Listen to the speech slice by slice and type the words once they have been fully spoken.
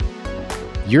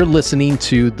You're listening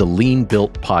to the Lean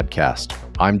Built Podcast.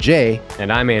 I'm Jay.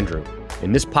 And I'm Andrew.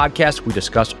 In this podcast, we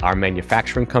discuss our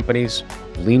manufacturing company's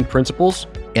lean principles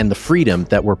and the freedom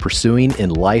that we're pursuing in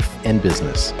life and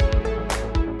business.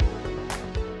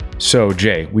 So,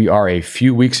 Jay, we are a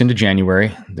few weeks into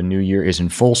January. The new year is in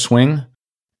full swing,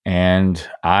 and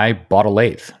I bought a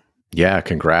lathe. Yeah,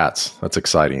 congrats. That's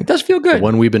exciting. It does feel good. The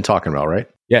one we've been talking about, right?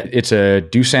 Yeah, it's a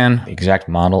Doosan. The exact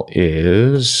model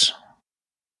is...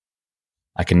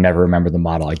 I can never remember the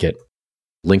model I get.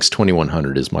 Lynx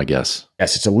 2100 is my guess.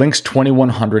 Yes, it's a Lynx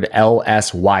 2100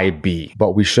 LSYB,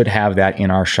 but we should have that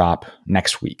in our shop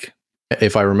next week.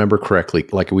 If I remember correctly,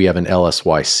 like we have an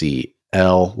LSYC,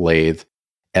 L lathe,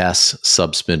 S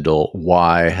subspindle,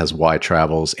 Y has Y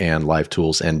travels and live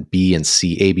tools, and B and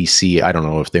C, ABC, I don't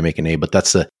know if they make an A, but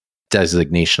that's the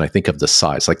designation, I think, of the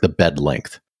size, like the bed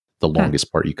length, the longest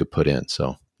part you could put in.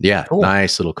 So yeah, cool.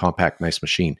 Nice little compact, nice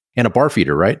machine. And a bar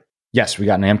feeder, right? Yes, we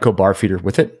got an Amco bar feeder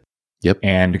with it. Yep.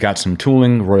 And we got some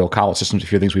tooling, Royal Collet Systems, a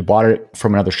few things. We bought it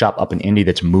from another shop up in Indy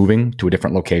that's moving to a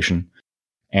different location.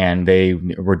 And they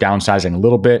were downsizing a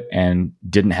little bit and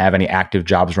didn't have any active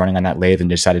jobs running on that lathe and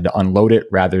decided to unload it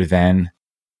rather than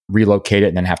relocate it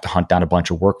and then have to hunt down a bunch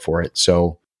of work for it.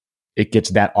 So it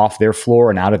gets that off their floor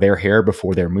and out of their hair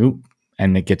before their move.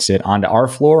 And it gets it onto our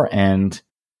floor and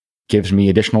gives me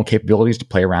additional capabilities to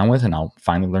play around with. And I'll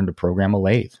finally learn to program a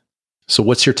lathe. So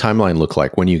what's your timeline look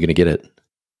like? When are you going to get it?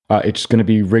 It's going to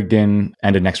be rigged in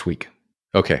end of next week.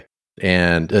 Okay.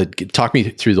 And talk me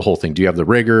through the whole thing. Do you have the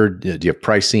rigger? Do you have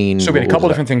pricing? So we had a couple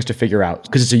different things to figure out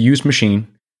because it's a used machine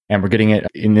and we're getting it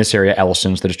in this area,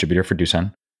 Ellison's, the distributor for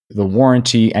Doosan. The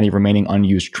warranty, any remaining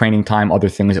unused training time, other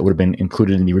things that would have been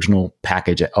included in the original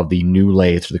package of the new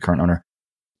lathe to the current owner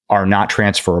are not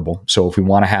transferable. So if we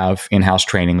want to have in-house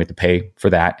training, we have to pay for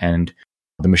that. And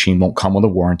the machine won't come with a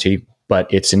warranty, but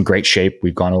it's in great shape.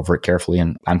 We've gone over it carefully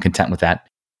and I'm content with that.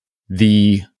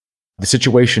 The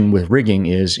situation with rigging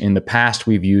is in the past,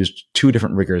 we've used two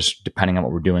different riggers depending on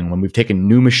what we're doing. When we've taken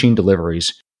new machine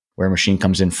deliveries, where a machine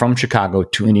comes in from Chicago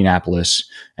to Indianapolis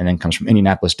and then comes from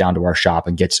Indianapolis down to our shop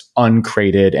and gets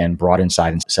uncrated and brought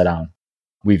inside and set on.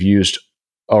 We've used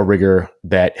a rigger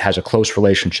that has a close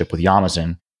relationship with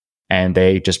Yamazin, and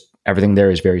they just, everything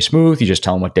there is very smooth. You just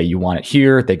tell them what day you want it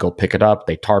here. They go pick it up,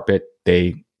 they tarp it,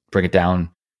 they bring it down,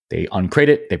 they uncrate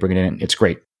it, they bring it in. It's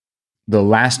great. The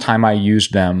last time I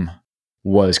used them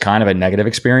was kind of a negative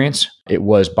experience. It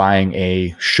was buying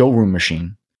a showroom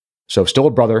machine. So still a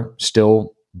brother,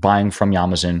 still buying from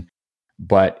Yamazin,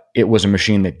 but it was a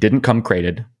machine that didn't come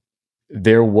crated.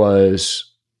 There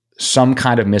was some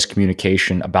kind of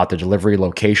miscommunication about the delivery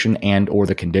location and or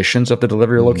the conditions of the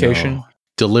delivery location. No.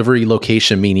 Delivery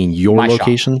location meaning your My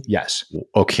location? Shop. Yes.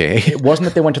 Okay. It wasn't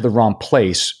that they went to the wrong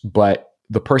place, but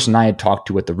the person I had talked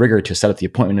to at the rigger to set up the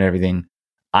appointment and everything,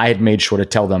 I had made sure to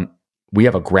tell them, we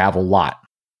have a gravel lot.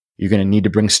 You're going to need to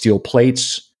bring steel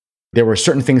plates. There were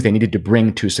certain things they needed to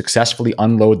bring to successfully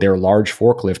unload their large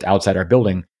forklift outside our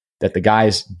building that the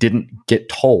guys didn't get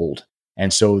told.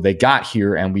 And so they got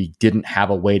here and we didn't have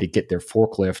a way to get their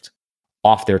forklift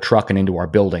off their truck and into our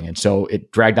building. And so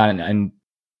it dragged on and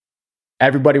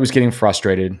everybody was getting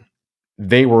frustrated.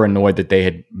 They were annoyed that they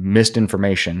had missed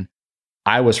information.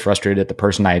 I was frustrated that the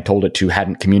person I had told it to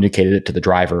hadn't communicated it to the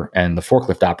driver and the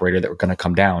forklift operator that were going to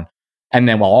come down. And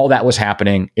then while all that was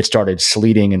happening, it started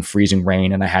sleeting and freezing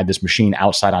rain. And I had this machine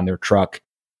outside on their truck,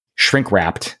 shrink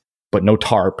wrapped, but no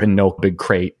tarp and no big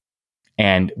crate.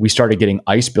 And we started getting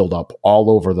ice buildup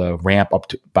all over the ramp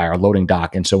up by our loading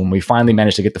dock. And so when we finally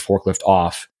managed to get the forklift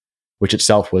off, which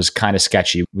itself was kind of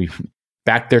sketchy, we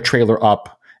backed their trailer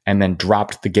up and then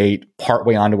dropped the gate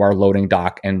partway onto our loading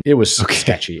dock. And it was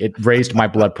sketchy. It raised my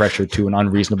blood pressure to an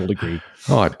unreasonable degree.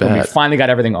 Oh, I bet. When we finally got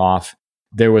everything off,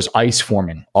 there was ice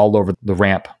forming all over the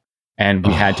ramp. And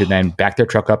we had to then back their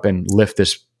truck up and lift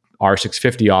this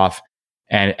R650 off.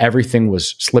 And everything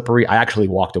was slippery. I actually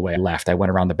walked away. I left. I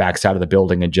went around the back side of the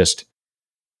building and just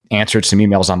answered some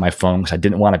emails on my phone because I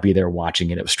didn't want to be there watching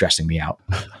it. It was stressing me out.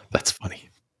 That's funny.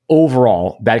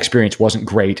 Overall, that experience wasn't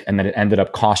great. And then it ended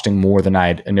up costing more than I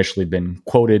had initially been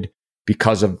quoted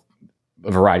because of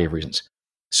a variety of reasons.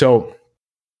 So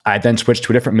I then switched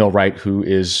to a different millwright who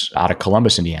is out of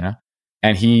Columbus, Indiana.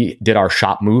 And he did our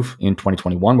shop move in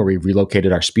 2021 where we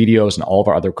relocated our Speedios and all of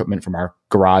our other equipment from our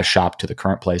garage shop to the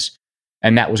current place.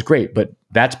 And that was great. But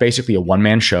that's basically a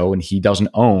one-man show and he doesn't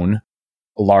own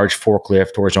a large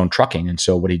forklift or his own trucking. And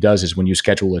so what he does is when you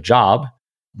schedule a job,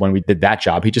 when we did that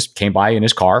job, he just came by in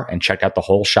his car and checked out the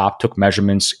whole shop, took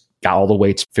measurements, got all the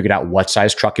weights, figured out what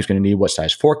size truck he was going to need, what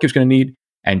size fork he was going to need,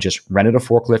 and just rented a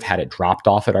forklift, had it dropped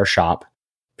off at our shop,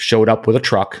 showed up with a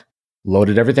truck,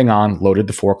 loaded everything on, loaded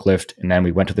the forklift, and then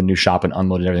we went to the new shop and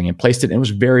unloaded everything and placed it. And it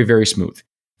was very, very smooth.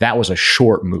 That was a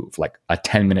short move, like a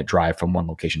 10-minute drive from one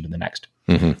location to the next.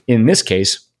 Mm-hmm. In this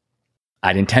case,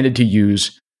 I'd intended to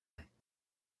use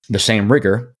the same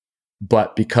rigger,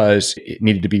 but because it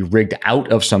needed to be rigged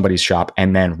out of somebody's shop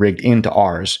and then rigged into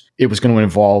ours, it was going to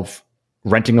involve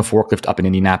renting a forklift up in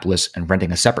Indianapolis and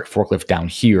renting a separate forklift down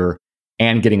here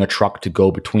and getting a truck to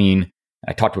go between.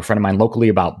 I talked to a friend of mine locally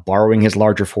about borrowing his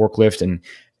larger forklift. And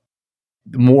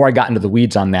the more I got into the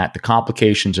weeds on that, the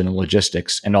complications and the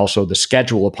logistics and also the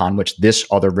schedule upon which this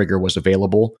other rigger was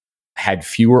available had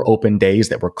fewer open days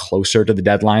that were closer to the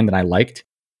deadline than I liked,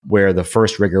 where the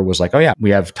first rigger was like, oh yeah, we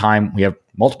have time. We have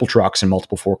multiple trucks and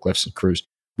multiple forklifts and crews.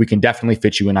 We can definitely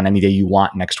fit you in on any day you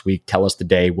want next week. Tell us the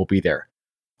day, we'll be there.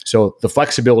 So the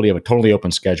flexibility of a totally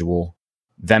open schedule,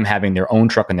 them having their own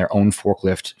truck and their own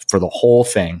forklift for the whole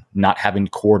thing, not having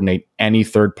to coordinate any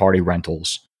third-party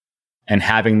rentals, and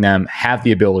having them have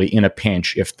the ability in a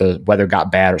pinch, if the weather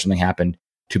got bad or something happened,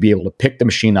 to be able to pick the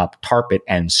machine up, tarp it,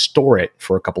 and store it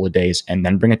for a couple of days and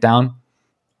then bring it down.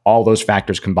 All those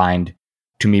factors combined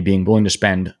to me being willing to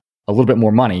spend a little bit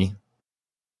more money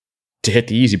to hit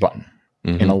the easy button.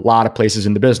 Mm-hmm. In a lot of places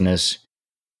in the business,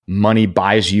 money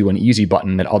buys you an easy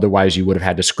button that otherwise you would have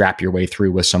had to scrap your way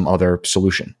through with some other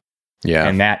solution. Yeah.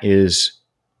 And that is,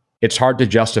 it's hard to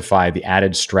justify the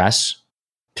added stress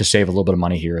to save a little bit of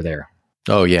money here or there.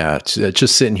 Oh, yeah. It's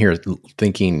just sitting here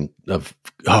thinking of,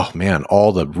 oh man,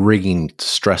 all the rigging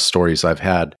stress stories I've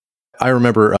had. I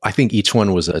remember, I think each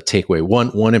one was a takeaway.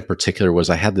 One in particular was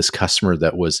I had this customer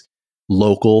that was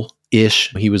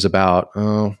local-ish. He was about,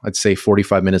 I'd say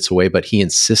 45 minutes away, but he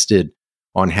insisted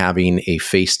on having a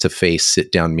face-to-face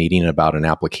sit-down meeting about an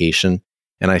application.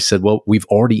 And I said, well, we've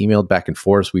already emailed back and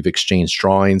forth. We've exchanged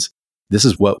drawings. This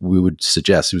is what we would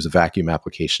suggest. It was a vacuum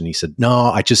application. He said,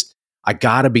 no, I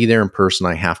got to be there in person.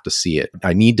 I have to see it.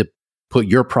 I need to put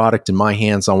your product in my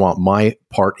hands. I want my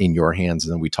part in your hands.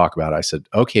 And then we talk about it. I said,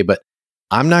 okay, but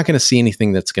I'm not going to see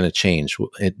anything that's going to change.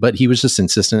 But he was just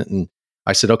insistent. And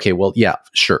I said, okay, well, yeah,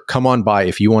 sure. Come on by.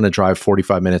 If you want to drive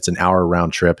 45 minutes, an hour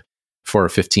round trip for a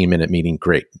 15-minute meeting,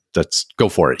 great. Let's go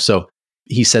for it. So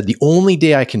he said, the only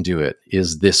day I can do it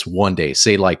is this one day,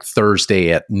 say like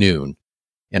Thursday at noon.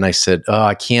 And I said,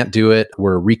 I can't do it.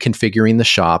 We're reconfiguring the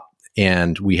shop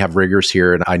and we have riggers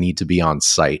here and I need to be on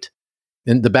site.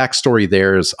 And the backstory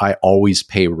there is I always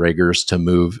pay riggers to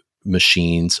move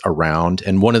machines around.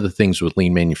 And one of the things with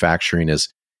lean manufacturing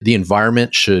is the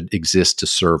environment should exist to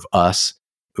serve us.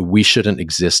 We shouldn't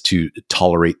exist to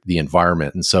tolerate the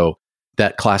environment. And so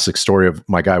that classic story of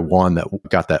my guy Juan that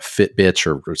got that Fitbit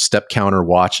or step counter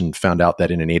watch and found out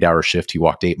that in an 8-hour shift, he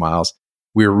walked 8 miles.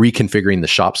 We were reconfiguring the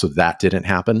shop so that didn't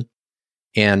happen.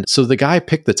 And so the guy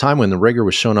picked the time when the rigger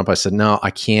was showing up. I said, no,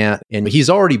 I can't. And he's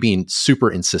already being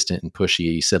super insistent and pushy.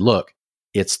 He said, look,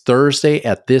 it's Thursday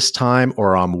at this time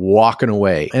or I'm walking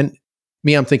away. And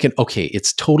me, I'm thinking, okay,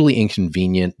 it's totally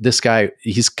inconvenient. This guy,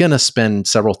 he's going to spend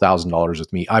several $1,000s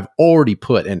with me. I've already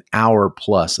put an hour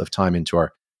plus of time into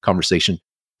our conversation.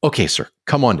 Okay, sir,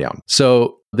 come on down.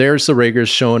 So there's the riggers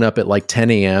showing up at like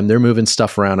 10 a.m. They're moving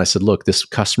stuff around. I said, look, this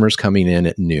customer's coming in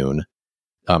at noon.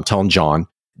 I'm telling John,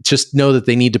 just know that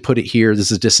they need to put it here.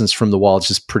 This is distance from the wall. It's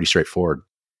just pretty straightforward.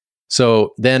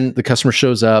 So then the customer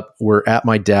shows up. We're at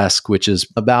my desk, which is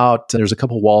about, there's a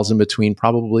couple walls in between,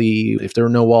 probably, if there were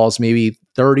no walls, maybe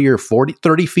 30 or 40,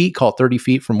 30 feet, call it 30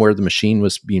 feet from where the machine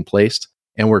was being placed.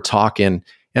 And we're talking,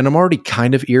 and I'm already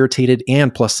kind of irritated.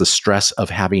 And plus the stress of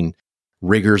having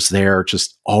riggers there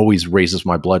just always raises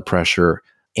my blood pressure.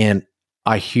 And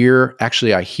I hear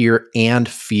and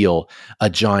feel a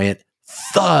giant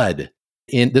thud.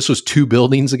 And this was 2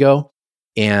 buildings ago.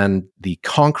 And the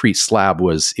concrete slab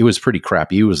was pretty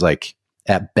crappy. It was like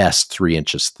at best 3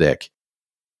 inches thick.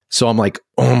 So I'm like,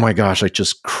 oh my gosh, I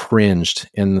just cringed.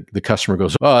 And the customer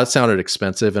goes, oh, that sounded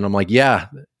expensive. And I'm like, yeah,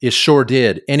 it sure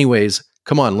did. Anyways,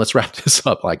 come on, let's wrap this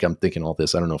up. Like I'm thinking all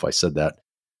this. I don't know if I said that,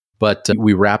 but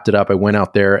we wrapped it up. I went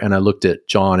out there and I looked at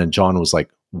John and John was like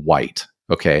white.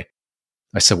 Okay.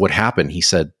 I said, what happened? He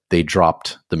said, they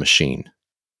dropped the machine.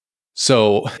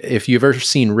 So if you've ever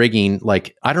seen rigging,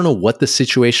 like, I don't know what the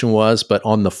situation was, but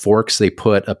on the forks, they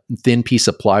put a thin piece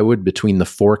of plywood between the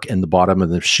fork and the bottom of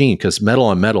the machine because metal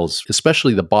on metals,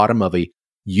 especially the bottom of a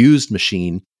used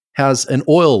machine, has an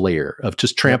oil layer of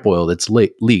just tramp oil that's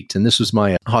leaked. And this was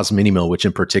my Haas mini mill, which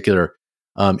in particular,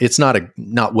 it's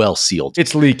not well sealed.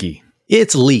 It's leaky.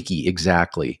 It's leaky,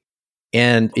 exactly.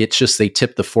 And it's just, they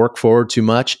tip the fork forward too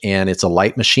much and it's a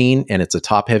light machine and it's a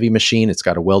top heavy machine. It's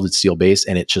got a welded steel base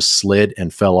and it just slid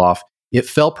and fell off. It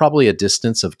fell probably a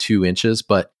distance of 2 inches,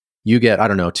 but you get, I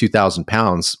don't know, 2,000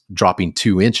 pounds dropping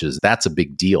 2 inches. That's a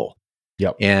big deal.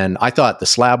 Yep. And I thought the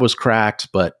slab was cracked,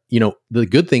 but the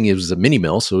good thing is it was a mini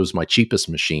mill, so it was my cheapest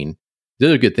machine. The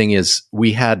other good thing is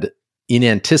we had, in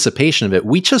anticipation of it,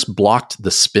 we just blocked the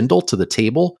spindle to the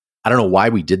table. I don't know why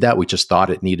we did that. We just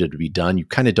thought it needed to be done. You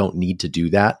kind of don't need to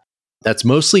do that. That's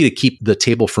mostly to keep the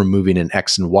table from moving in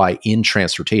X and Y in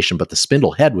transportation, but the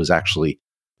spindle head was actually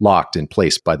locked in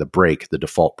place by the brake, the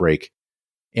default brake.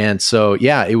 And so,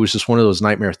 yeah, it was just one of those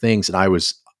nightmare things. And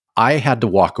I had to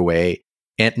walk away,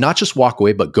 and not just walk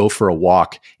away, but go for a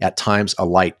walk, at times a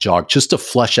light jog, just to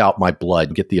flush out my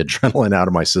blood, get the adrenaline out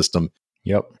of my system.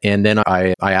 Yep. And then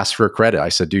I asked for a credit. I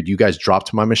said, dude, you guys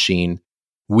dropped my machine.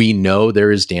 We know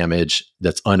there is damage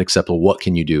that's unacceptable. What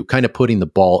can you do? Kind of putting the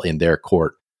ball in their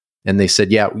court. And they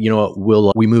said, yeah, you know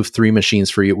what? We move 3 machines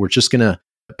for you. We're just going to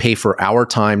pay for our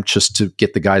time just to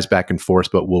get the guys back and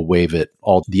forth, but we'll waive it,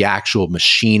 all the actual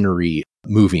machinery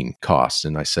moving costs.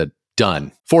 And I said,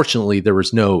 done. Fortunately, there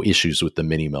was no issues with the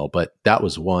mini mill, but that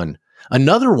was one.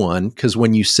 Another one, because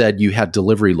when you said you had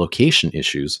delivery location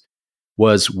issues,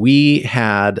 was we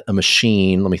had a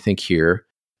machine, let me think here,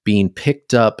 being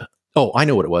picked up. Oh, I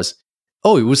know what it was.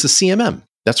 Oh, it was the CMM.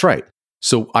 That's right.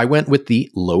 So I went with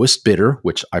the lowest bidder,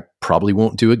 which I probably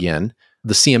won't do again.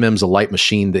 The CMM's a light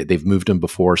machine. They've moved them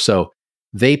before. So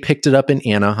they picked it up in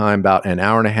Anaheim, about an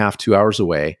hour and a half, 2 hours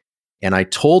away. And I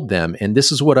told them, and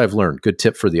this is what I've learned, good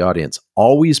tip for the audience,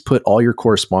 always put all your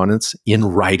correspondence in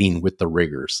writing with the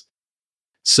riggers.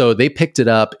 So they picked it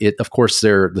up. Of course,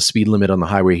 the speed limit on the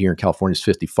highway here in California is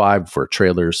 55 for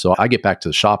trailers. So I get back to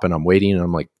the shop and I'm waiting, and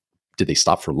I'm like, did they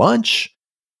stop for lunch?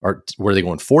 Or were they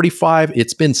going 45?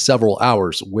 It's been several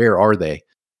hours. Where are they?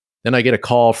 Then I get a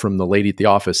call from the lady at the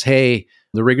office. Hey,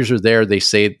 the riggers are there. They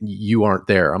say you aren't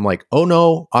there. I'm like, oh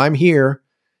no, I'm here.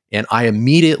 And I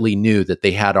immediately knew that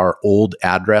they had our old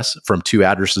address from 2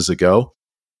 addresses ago.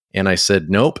 And I said,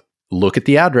 nope, look at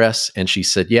the address. And she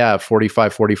said, yeah,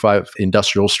 4545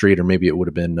 Industrial Street, or maybe it would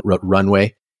have been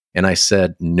Runway. And I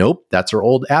said, nope, that's our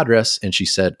old address. And she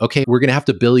said, okay, we're going to have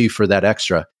to bill you for that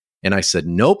extra. And I said,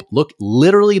 nope,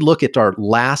 literally look at our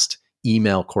last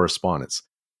email correspondence.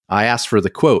 I asked for the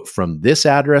quote from this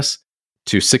address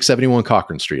to 671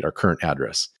 Cochrane Street, our current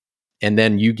address. And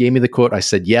then you gave me the quote. I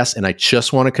said, yes. And I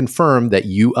just want to confirm that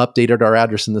you updated our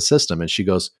address in the system. And she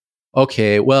goes,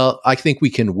 okay, well, I think we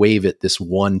can waive it this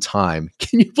one time.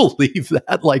 Can you believe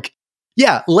that? Like,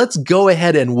 yeah, let's go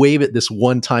ahead and waive it this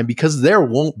one time, because there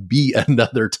won't be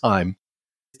another time.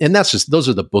 And those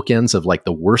are the bookends of like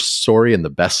the worst story and the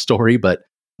best story, but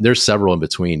there's several in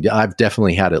between. I've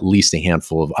definitely had at least a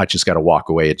handful of, I just got to walk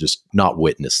away and just not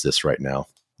witness this right now.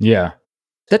 Yeah.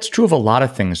 That's true of a lot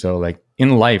of things though. Like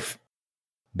in life,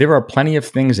 there are plenty of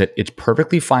things that it's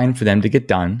perfectly fine for them to get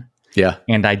done. Yeah.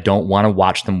 And I don't want to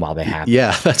watch them while they happen.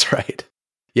 Yeah, that's right.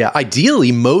 Yeah.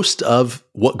 Ideally, most of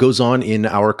what goes on in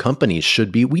our companies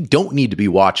should be, we don't need to be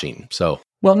watching. So,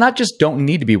 well, not just don't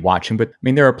need to be watching, but I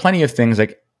mean, there are plenty of things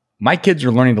like my kids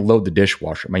are learning to load the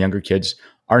dishwasher. My younger kids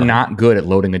are not good at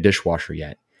loading a dishwasher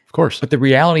yet. Of course. But the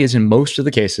reality is in most of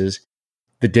the cases,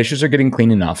 the dishes are getting clean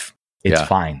enough. It's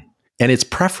fine. And it's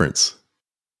preference.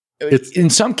 It's in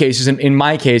some cases, in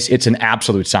my case, it's an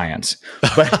absolute science.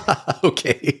 But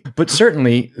okay. But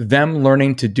certainly them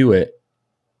learning to do it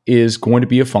is going to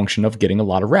be a function of getting a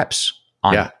lot of reps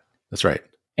on it. That's right.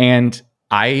 And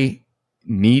I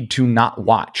need to not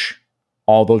watch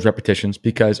all those repetitions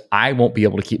because I won't be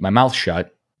able to keep my mouth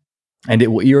shut, and it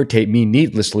will irritate me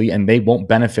needlessly, and they won't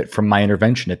benefit from my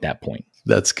intervention at that point.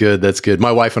 That's good. That's good.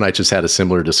 My wife and I just had a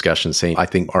similar discussion saying, I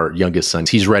think our youngest son,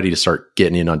 he's ready to start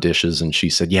getting in on dishes. And she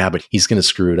said, yeah, but he's going to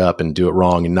screw it up and do it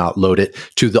wrong and not load it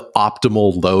to the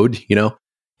optimal load,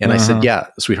 And I said, yeah,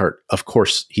 sweetheart, of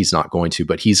course he's not going to,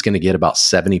 but he's going to get about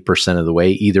 70% of the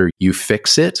way. Either you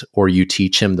fix it or you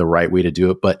teach him the right way to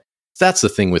do it. But that's the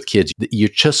thing with kids. You're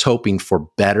just hoping for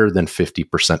better than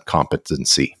 50%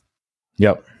 competency.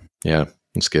 Yep. Yeah,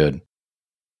 that's good.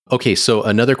 Okay, so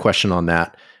another question on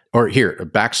that, or here, a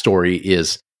backstory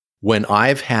is when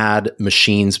I've had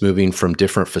machines moving from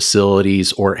different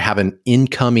facilities or have an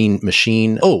incoming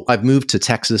machine, I've moved to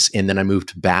Texas and then I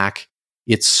moved back.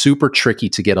 It's super tricky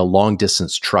to get a long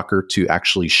distance trucker to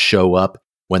actually show up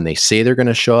when they say they're going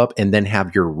to show up and then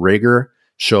have your rigger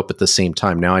show up at the same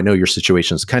time. Now, I know your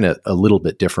situation is kind of a little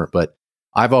bit different, but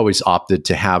I've always opted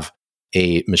to have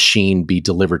a machine be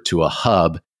delivered to a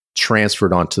hub,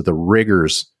 transferred onto the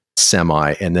rigger's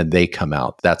semi, and then they come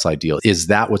out. That's ideal. Is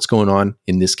that what's going on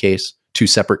in this case? 2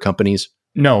 separate companies?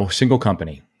 No, single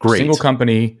company. Great. Single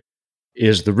company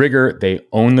is the rigger. They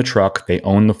own the truck. They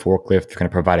own the forklift. They're going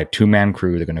to provide a 2-man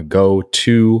crew. They're going to go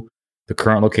to the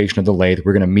current location of the lathe.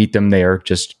 We're going to meet them there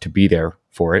just to be there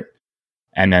for it.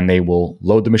 And then they will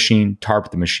load the machine,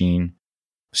 tarp the machine,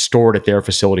 store it at their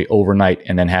facility overnight,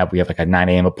 and then we have like a 9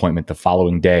 a.m. appointment the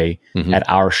following day at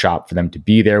our shop for them to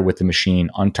be there with the machine,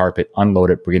 untarp it,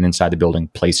 unload it, bring it inside the building,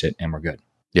 place it, and we're good.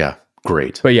 Yeah,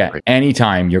 great. But yeah, great.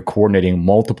 Anytime you're coordinating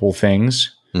multiple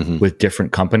things with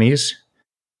different companies,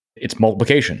 it's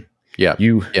multiplication. Yeah,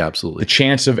 absolutely. The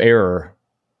chance of error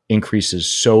increases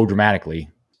so dramatically.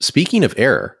 Speaking of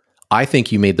error, I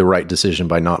think you made the right decision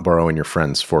by not borrowing your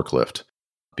friend's forklift,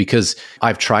 because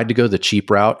I've tried to go the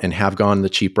cheap route and have gone the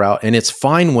cheap route, and it's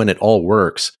fine when it all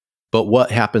works. But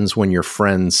what happens when your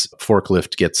friend's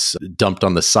forklift gets dumped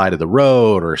on the side of the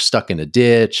road or stuck in a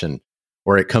ditch,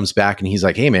 or it comes back and he's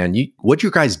like, "Hey man, what'd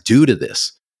you guys do to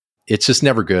this?" It's just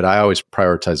never good. I always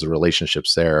prioritize the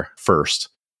relationships there first.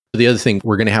 The other thing,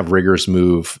 we're going to have riggers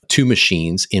move 2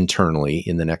 machines internally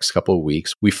in the next couple of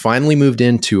weeks. We finally moved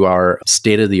into our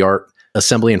state-of-the-art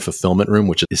assembly and fulfillment room,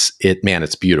 which is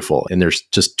it's beautiful. And there's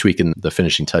just tweaking the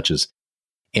finishing touches.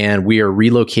 And we are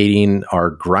relocating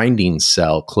our grinding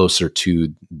cell closer to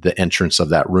the entrance of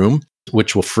that room,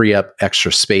 which will free up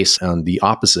extra space on the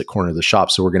opposite corner of the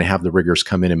shop. So we're going to have the riggers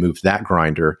come in and move that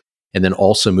grinder, and then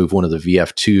also move one of the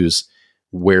VF2s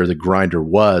where the grinder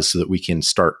was, so that we can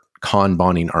start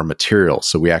Kanbaning our material.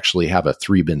 So we actually have a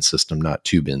 3-bin system, not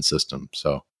 2-bin system.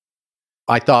 So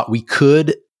I thought we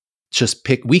could just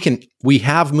we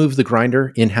have moved the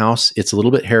grinder in-house. It's a little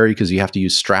bit hairy because you have to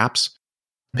use straps,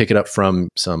 pick it up from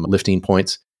some lifting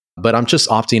points. But I'm just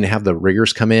opting to have the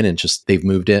riggers come in and they've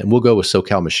moved it. And we'll go with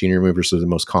SoCal Machinery Movers. They're the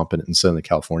most competent in Southern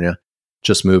California.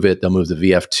 Just move it. They'll move the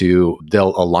VF2.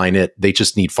 They'll align it. They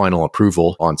just need final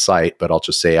approval on site. But I'll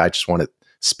just say, I just want it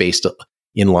spaced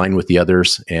in line with the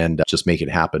others and just make it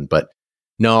happen. But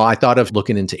no, I thought of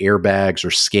looking into airbags or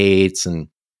skates, and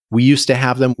we used to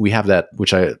have them. We have that,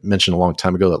 which I mentioned a long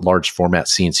time ago, that large format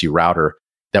CNC router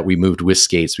that we moved with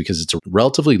skates, because it's a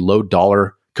relatively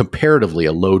comparatively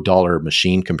a low dollar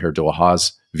machine compared to a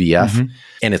Haas VF.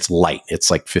 And it's light. It's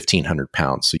like 1,500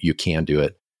 pounds. So you can do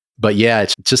it. But yeah,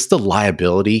 it's just the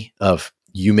liability of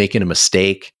you making a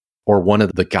mistake, or one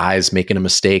of the guys making a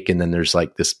mistake, and then there's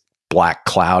like this black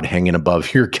cloud hanging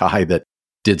above your guy that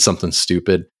did something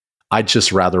stupid. I'd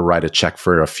just rather write a check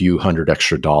for a few $100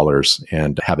 extra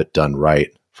and have it done right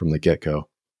from the get-go.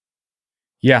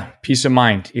 Yeah, peace of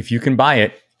mind. If you can buy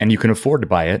it and you can afford to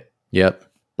buy it,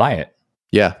 buy it.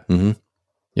 Yeah.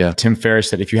 Yeah. Tim Ferriss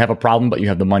said, if you have a problem, but you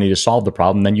have the money to solve the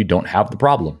problem, then you don't have the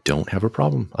problem. Don't have a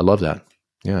problem. I love that.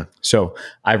 Yeah. So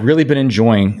I've really been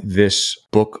enjoying this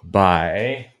book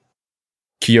by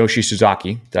Kiyoshi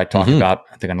Suzaki that I talked about,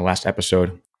 I think, on the last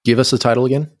episode. Give us the title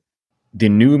again. The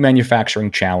New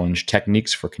Manufacturing Challenge,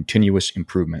 Techniques for Continuous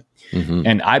Improvement.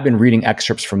 And I've been reading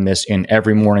excerpts from this in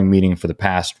every morning meeting for the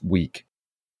past week.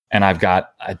 And I've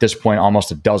got, at this point, almost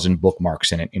a dozen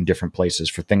bookmarks in it in different places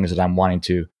for things that I'm wanting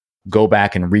to go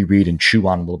back and reread and chew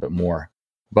on a little bit more.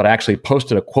 But I actually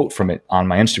posted a quote from it on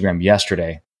my Instagram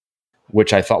yesterday,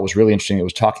 which I thought was really interesting. It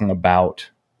was talking about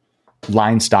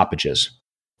line stoppages.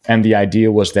 And the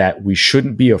idea was that we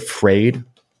shouldn't be afraid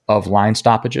of line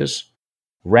stoppages.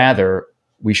 Rather,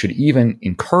 we should even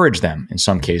encourage them in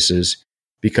some cases,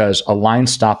 because a line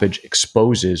stoppage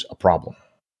exposes a problem.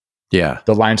 Yeah.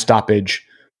 The line stoppage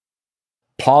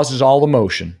pauses all the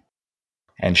motion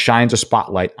and shines a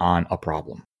spotlight on a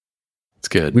problem. It's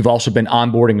good. We've also been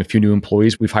onboarding a few new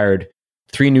employees. We've hired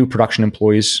 3 new production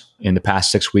employees in the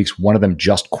past 6 weeks. One of them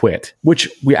just quit, which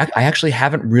I actually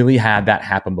haven't really had that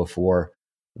happen before,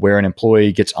 where an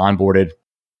employee gets onboarded,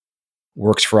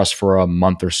 works for us for a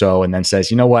month or so, and then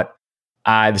says, you know what,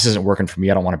 this isn't working for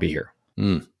me. I don't want to be here.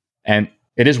 And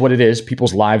it is what it is.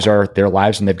 People's lives are their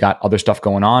lives, and they've got other stuff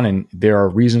going on. And there are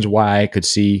reasons why I could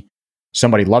see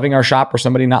somebody loving our shop or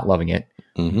somebody not loving it.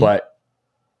 But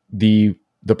the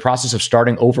process of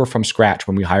starting over from scratch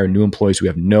when we hire new employees who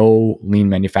have no lean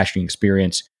manufacturing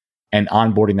experience and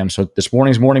onboarding them. So this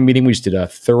morning's morning meeting, we just did a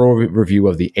thorough review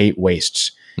of the 8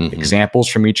 wastes, examples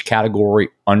from each category,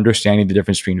 understanding the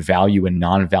difference between value and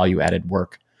non-value added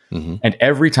work. And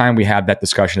every time we have that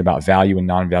discussion about value and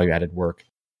non-value added work,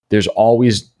 there's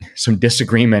always some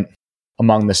disagreement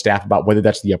among the staff about whether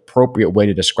that's the appropriate way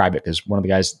to describe it. Because one of the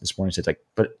guys this morning said,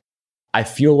 but I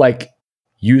feel like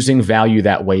using value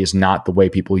that way is not the way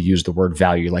people use the word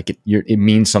value. Like it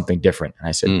means something different. And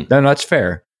I said, no, that's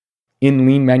fair. In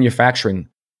lean manufacturing,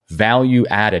 value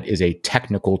added is a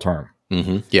technical term.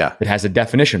 Yeah. It has a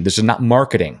definition. This is not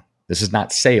marketing. This is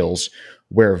not sales,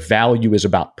 where value is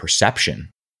about perception.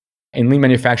 In lean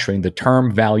manufacturing, the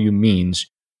term value means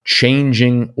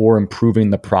changing or improving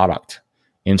the product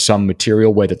in some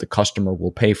material way that the customer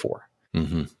will pay for.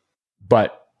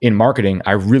 But in marketing,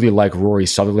 I really like Rory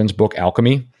Sutherland's book,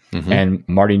 Alchemy, and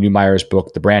Marty Neumeier's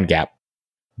book, The Brand Gap.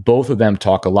 Both of them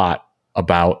talk a lot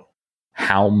about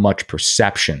how much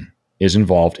perception is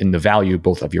involved in the value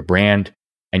both of your brand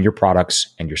and your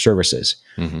products and your services.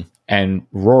 And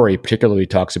Rory particularly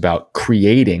talks about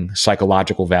creating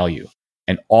psychological value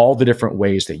and all the different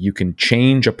ways that you can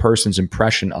change a person's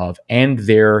impression of and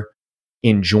their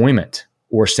enjoyment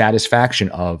or satisfaction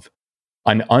of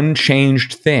an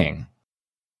unchanged thing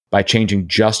by changing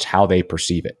just how they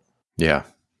perceive it. Yeah,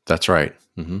 that's right.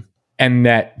 And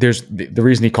that there's the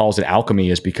reason he calls it alchemy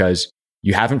is because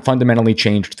you haven't fundamentally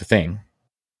changed the thing,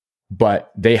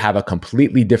 but they have a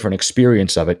completely different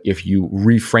experience of it if you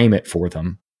reframe it for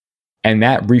them. And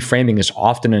that reframing is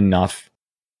often enough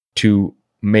to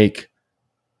make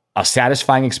a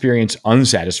satisfying experience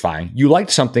unsatisfying. You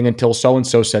liked something until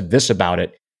so-and-so said this about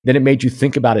it. Then it made you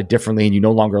think about it differently and you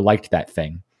no longer liked that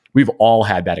thing. We've all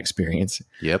had that experience.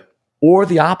 Yep. Or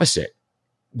the opposite,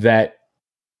 that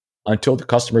until the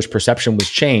customer's perception was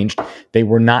changed, they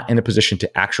were not in a position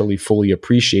to actually fully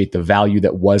appreciate the value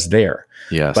that was there.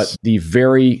 Yes. But the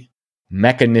very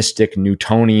mechanistic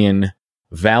Newtonian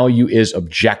value is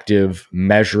objective,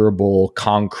 measurable,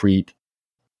 concrete.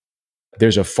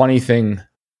 There's a funny thing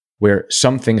where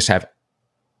some things have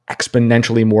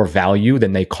exponentially more value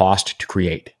than they cost to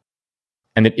create.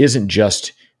 And it isn't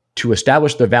just to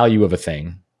establish the value of a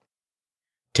thing,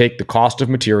 take the cost of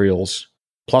materials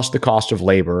plus the cost of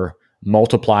labor,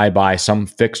 multiply by some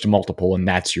fixed multiple, and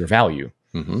that's your value.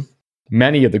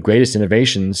 Many of the greatest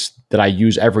innovations that I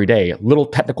use every day, little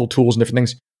technical tools and different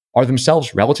things, are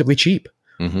themselves relatively cheap.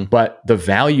 But the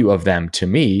value of them to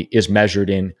me is measured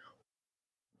in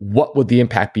what would the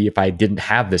impact be if I didn't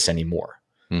have this anymore?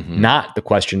 Not the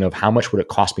question of how much would it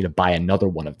cost me to buy another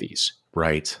one of these.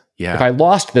 Right. Yeah. If I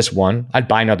lost this one, I'd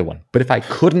buy another one. But if I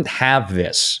couldn't have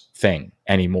this thing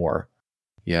anymore,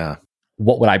 yeah,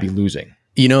 what would I be losing?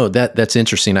 You know, that's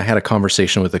interesting. I had a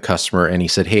conversation with a customer and he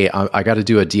said, hey, I got to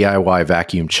do a DIY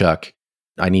vacuum chuck.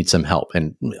 I need some help.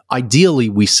 And ideally,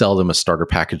 we sell them a starter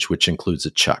package, which includes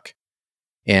a chuck.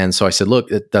 And so I said, look,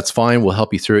 that's fine. We'll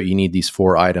help you through it. You need these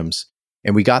 4 items.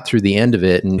 And we got through the end of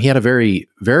it and he had a very,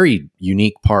 very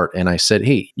unique part. And I said,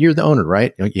 hey, you're the owner,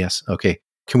 right? Oh, yes. Okay.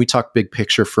 Can we talk big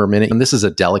picture for a minute? And this is a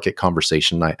delicate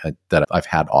conversation that I've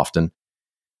had often.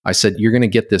 I said, you're going to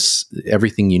get this,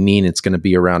 everything you need. It's going to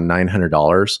be around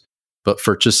 $900. But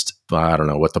for just, I don't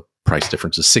know what the price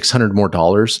difference is, $600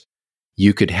 more,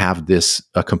 you could have this,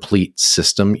 a complete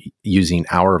system using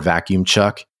our vacuum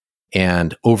chuck.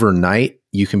 And overnight,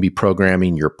 you can be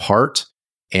programming your part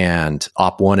and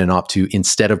op 1 and op 2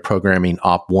 instead of programming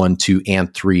op 1, 2,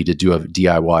 and 3 to do a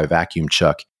DIY vacuum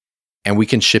chuck. And we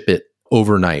can ship it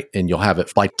overnight and you'll have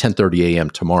it by 10:30 a.m.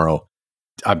 tomorrow.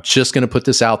 I'm just going to put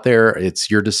this out there.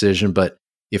 It's your decision. But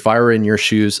if I were in your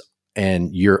shoes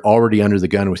and you're already under the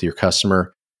gun with your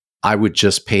customer, I would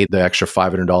just pay the extra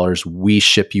 $500. We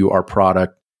ship you our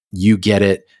product. You get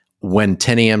it. When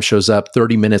 10 a.m. shows up,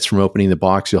 30 minutes from opening the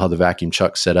box, you'll have the vacuum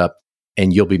chuck set up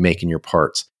and you'll be making your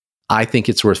parts. I think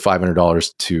it's worth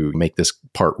 $500 to make this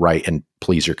part right and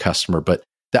please your customer. But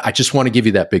I just want to give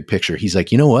you that big picture. He's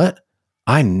like, you know what?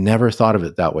 I never thought of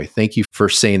it that way. Thank you for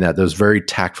saying that. That was very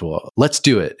tactful. Let's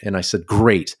do it. And I said,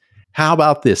 great. How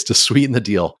about this to sweeten the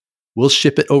deal? We'll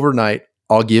ship it overnight.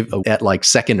 I'll give at like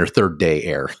second or third day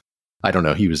air. I don't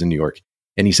know. He was in New York.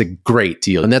 And he said, great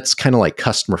deal. And that's kind of like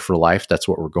customer for life. That's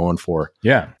what we're going for.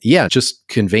 Yeah. Yeah. Just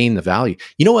conveying the value.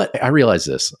 You know what? I realized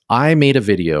this. I made a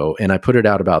video and I put it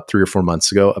out about 3 or 4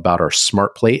 months ago about our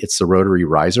smart plate. It's the rotary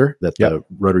riser that the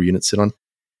rotary units sit on.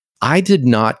 I did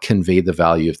not convey the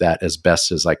value of that as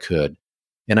best as I could.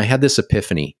 And I had this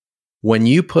epiphany. When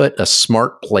you put a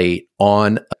smart plate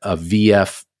on a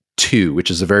VF2,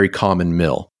 which is a very common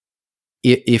mill,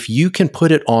 if you can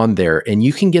put it on there and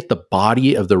you can get the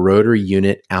body of the rotary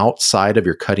unit outside of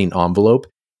your cutting envelope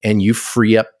and you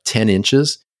free up 10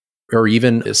 inches or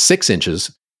even 6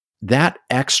 inches, that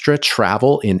extra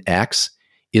travel in X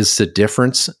is the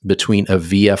difference between a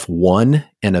VF1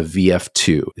 and a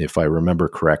VF2, if I remember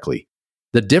correctly.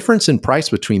 The difference in price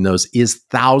between those is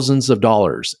thousands of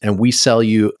dollars. And we sell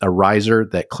you a riser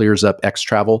that clears up X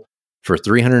travel for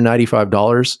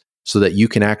 $395 so that you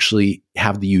can actually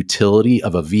have the utility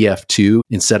of a VF2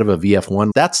 instead of a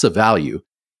VF1. That's the value.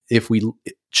 If we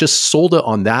just sold it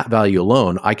on that value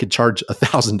alone, I could charge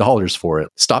 $1,000 for it.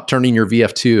 Stop turning your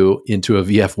VF2 into a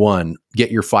VF1,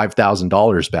 get your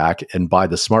 $5,000 back and buy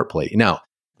the smart plate. Now,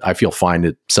 I feel fine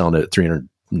at selling it at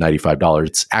 $395.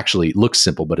 It's actually looks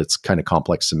simple, but it's kind of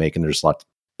complex to make. And there's a lot of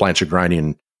blanchard grinding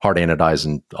and hard anodize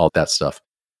and all that stuff.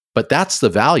 But that's the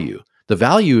value. The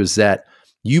value is that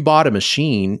You bought a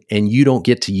machine and you don't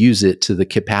get to use it to the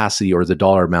capacity or the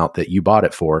dollar amount that you bought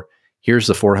it for. Here's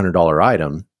the $400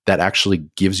 item that actually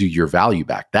gives you your value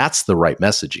back. That's the right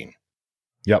messaging.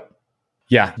 Yep.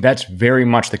 Yeah, that's very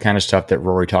much the kind of stuff that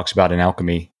Rory talks about in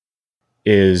Alchemy.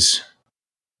 Is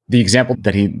the example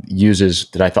that he uses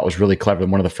that I thought was really clever.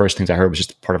 And one of the first things I heard was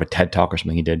just part of a TED talk or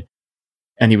something he did.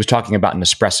 And he was talking about an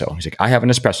espresso. He's like, I have an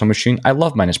espresso machine. I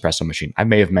love my Nespresso machine. I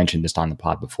may have mentioned this on the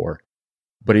pod before.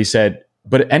 But he said,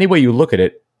 but any way you look at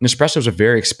it, Nespresso is a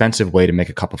very expensive way to make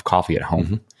a cup of coffee at home.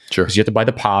 Mm-hmm. Sure. Because you have to buy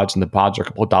the pods, and the pods are a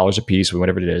couple of dollars a piece or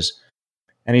whatever it is.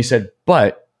 And he said,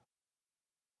 but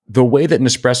the way that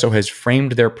Nespresso has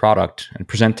framed their product and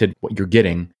presented what you're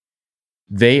getting,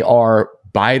 they are,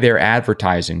 by their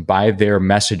advertising, by their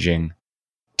messaging,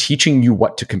 teaching you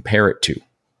what to compare it to.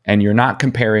 And you're not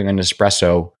comparing an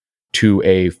espresso to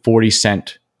a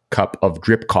 40-cent cup of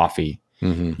drip coffee.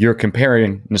 Mm-hmm. You're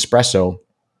comparing an espresso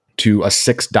to a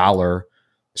 $6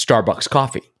 Starbucks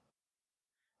coffee.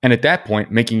 And at that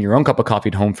point, making your own cup of coffee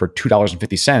at home for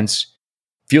 $2.50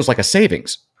 feels like a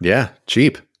savings. Yeah,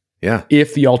 cheap. Yeah.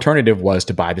 If the alternative was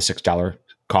to buy the $6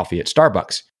 coffee at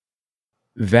Starbucks.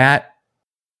 That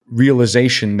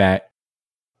realization that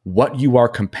what you are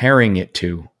comparing it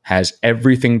to has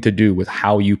everything to do with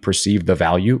how you perceive the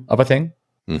value of a thing.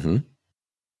 Mm-hmm.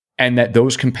 And that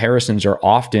those comparisons are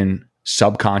often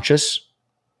subconscious,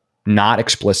 not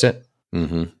explicit.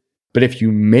 Mm-hmm. But if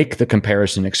you make the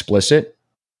comparison explicit,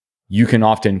 you can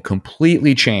often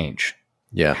completely change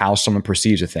how someone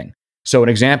perceives a thing. So an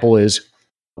example is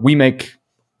we make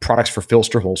products for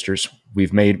Filster holsters.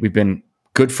 We've been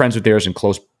good friends with theirs in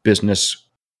close business.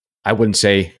 I wouldn't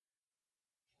say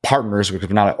partners because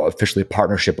we're not officially a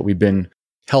partnership, but we've been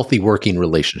healthy working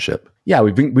relationship. Yeah,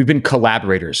 we've been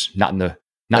collaborators, not in the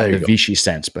Vichy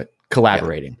sense, but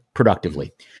collaborating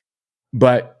productively.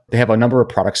 But they have a number of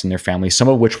products in their family, some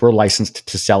of which we're licensed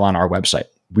to sell on our website.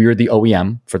 We are the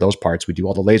OEM for those parts. We do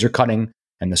all the laser cutting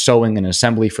and the sewing and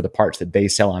assembly for the parts that they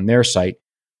sell on their site.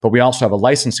 But we also have a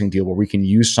licensing deal where we can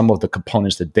use some of the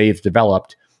components that they've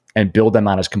developed and build them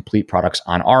out as complete products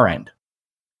on our end.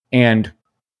 And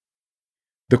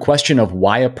the question of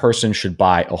why a person should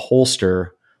buy a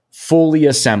holster fully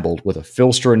assembled with a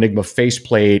Filster Enigma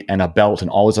faceplate and a belt and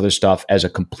all this other stuff as a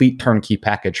complete turnkey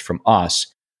package from us,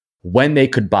 when they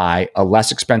could buy a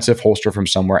less expensive holster from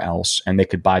somewhere else, and they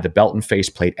could buy the belt and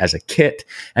faceplate as a kit,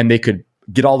 and they could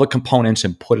get all the components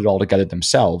and put it all together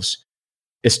themselves.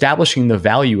 Establishing the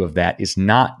value of that is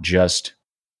not just,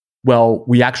 well,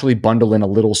 we actually bundle in a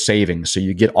little savings. So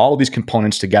you get all of these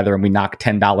components together and we knock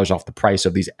 $10 off the price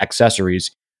of these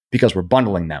accessories because we're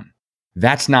bundling them.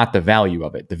 That's not the value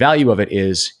of it. The value of it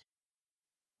is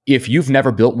if you've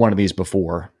never built one of these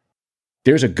before,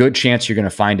 there's a good chance you're going to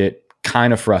find it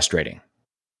kind of frustrating.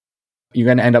 You're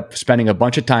going to end up spending a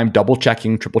bunch of time double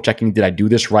checking, triple checking. Did I do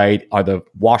this right? Are the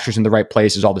washers in the right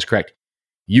place? Is all this correct?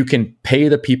 You can pay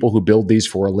the people who build these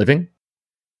for a living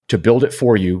to build it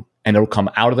for you, and it'll come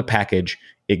out of the package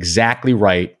exactly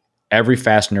right. Every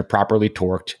fastener properly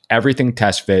torqued, everything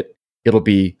test fit. It'll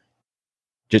be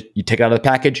just, you take it out of the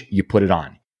package, you put it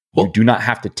on. You do not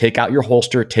have to take out your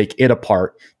holster, take it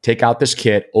apart, take out this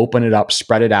kit, open it up,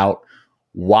 spread it out,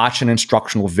 watch an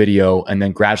instructional video, and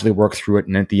then gradually work through it.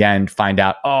 And at the end, find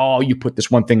out, oh, you put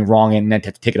this one thing wrong in, and then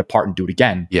have to take it apart and do it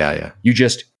again. Yeah.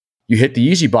 You hit the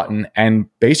easy button, and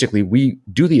basically we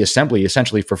do the assembly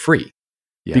essentially for free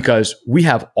because we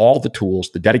have all the tools,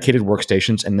 the dedicated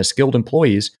workstations, and the skilled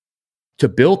employees to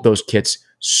build those kits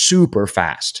super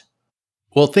fast.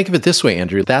 Well, think of it this way,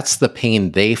 Andrew. That's the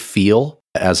pain they feel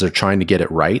as they're trying to get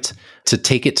it right. To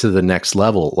take it to the next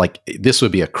level, like this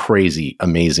would be a crazy,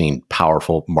 amazing,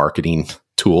 powerful marketing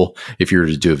tool if you were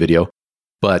to do a video.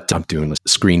 But I'm doing a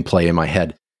screenplay in my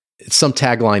head. It's some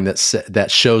tagline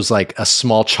that shows like a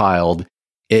small child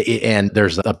and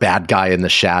there's a bad guy in the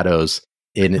shadows.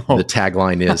 And the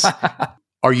tagline is,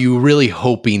 are you really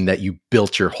hoping that you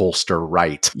built your holster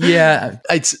right? Yeah.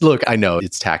 Look, I know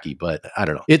it's tacky, but I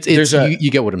don't know.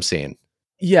 You get what I'm saying.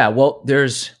 Yeah. Well,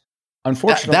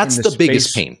 unfortunately, that's the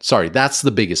biggest pain. Sorry, that's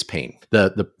the biggest pain.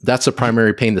 That's the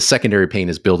primary pain. The secondary pain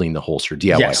is building the holster,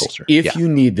 DIY holster. If you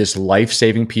need this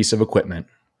life-saving piece of equipment,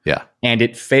 and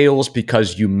it fails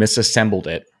because you misassembled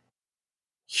it,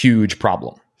 huge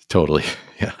problem. Totally.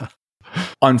 Yeah.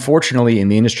 Unfortunately, in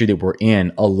the industry that we're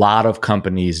in, a lot of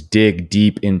companies dig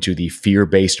deep into the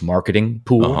fear-based marketing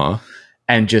pool,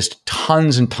 and just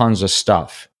tons and tons of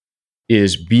stuff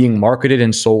is being marketed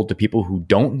and sold to people who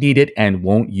don't need it and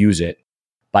won't use it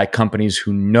by companies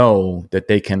who know that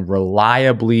they can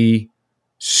reliably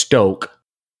stoke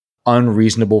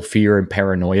unreasonable fear and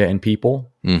paranoia in people,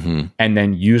 and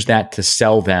then use that to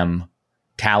sell them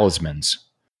talismans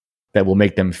that will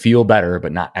make them feel better,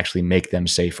 but not actually make them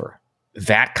safer.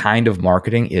 That kind of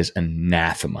marketing is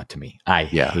anathema to me. I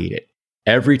hate it.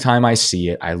 Every time I see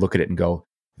it, I look at it and go,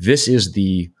 this is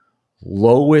the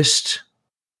lowest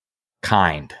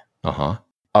kind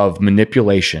of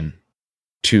manipulation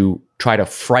to try to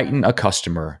frighten a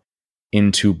customer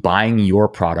into buying your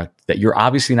product that you're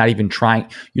obviously not even trying.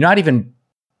 You're not even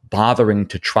bothering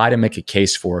to try to make a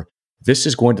case for. This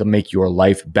is going to make your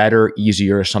life better,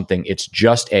 easier, or something. It's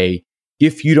just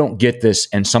if you don't get this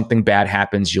and something bad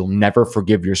happens, you'll never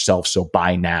forgive yourself. So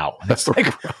buy now. That's like,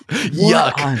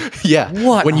 yuck.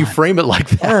 What when you frame it like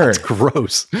that, it's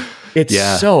gross. It's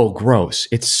so gross.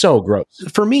 It's so gross.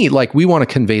 For me, like, we want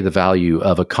to convey the value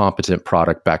of a competent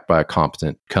product backed by a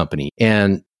competent company.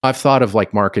 And I've thought of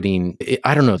like marketing.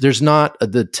 I don't know. There's not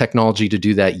the technology to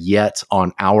do that yet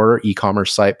on our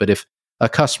e-commerce site. But if a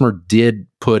customer did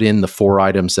put in the 4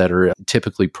 items that are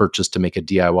typically purchased to make a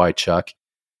DIY chuck,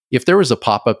 if there was a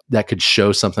pop-up that could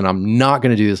show something, I'm not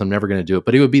going to do this, I'm never going to do it,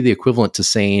 but it would be the equivalent to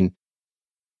saying,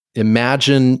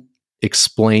 imagine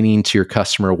explaining to your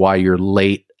customer why you're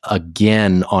late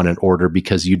again on an order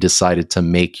because you decided to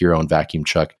make your own vacuum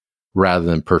chuck rather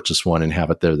than purchase one and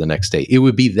have it there the next day. It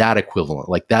would be that equivalent,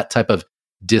 like that type of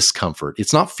discomfort.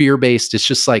 It's not fear-based. It's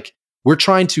just like, we're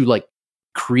trying to like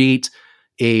create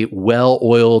a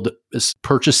well-oiled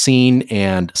purchasing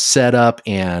and setup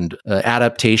and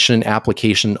adaptation,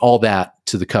 application, all that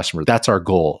to the customer. That's our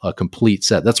goal, a complete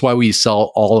set. That's why we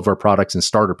sell all of our products in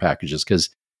starter packages, because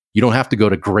you don't have to go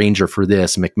to Grainger for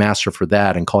this, McMaster for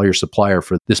that, and call your supplier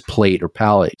for this plate or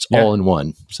pallet. It's all in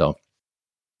one. So,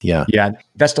 yeah. Yeah,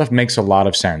 that stuff makes a lot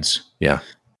of sense. Yeah.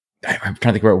 I'm trying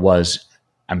to think where it was.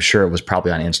 I'm sure it was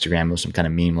probably on Instagram. It was some kind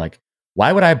of meme like,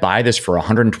 why would I buy this for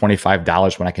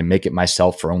 $125 when I can make it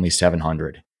myself for only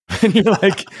 $700? And you're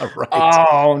like, right.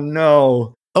 Oh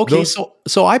no. Okay,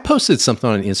 so I posted something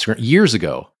on Instagram years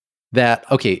ago that,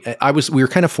 we were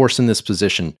kind of forced in this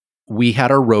position. We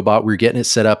had our robot, we were getting it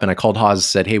set up, and I called Haas and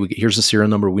said, hey, here's the serial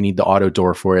number, we need the auto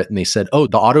door for it. And they said, oh,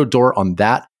 the auto door on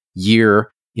that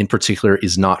year in particular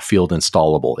is not field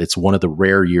installable. It's one of the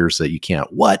rare years that you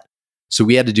can't. What? So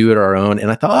we had to do it our own.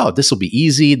 And I thought, oh, this will be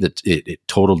easy. It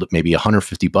totaled maybe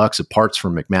 $150 of parts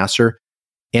from McMaster.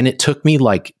 And it took me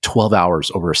like 12 hours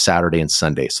over a Saturday and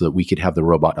Sunday so that we could have the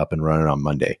robot up and running on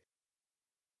Monday.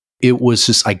 It was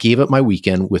just, I gave up my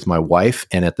weekend with my wife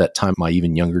and at that time, my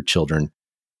even younger children.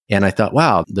 And I thought,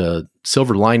 wow, the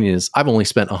silver lining is I've only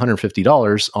spent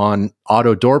 $150 on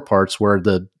auto door parts, where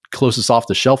the closest off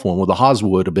the shelf one, well, the Haas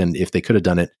would have been, if they could have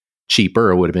done it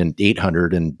cheaper, it would have been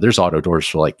 $800, and there's auto doors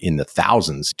for like in the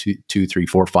thousands, 2, 3,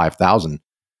 4, 5,000.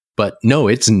 But no,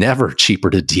 it's never cheaper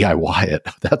to DIY it.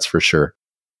 That's for sure.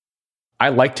 I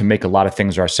like to make a lot of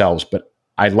things ourselves, but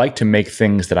I like to make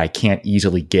things that I can't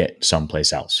easily get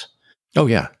someplace else. Oh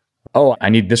yeah. Oh, I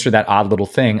need this or that odd little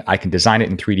thing. I can design it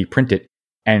and 3D print it,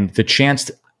 and the chance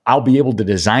I'll be able to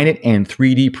design it and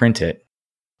 3D print it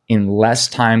in less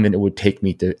time than it would take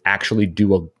me to actually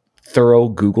do a thorough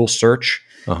Google search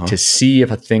to see if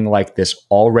a thing like this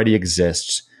already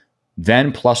exists,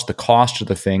 then plus the cost of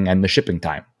the thing and the shipping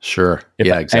time. Sure.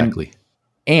 Exactly.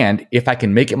 And if I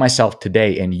can make it myself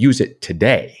today and use it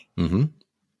today,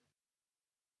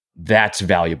 that's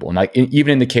valuable. And like,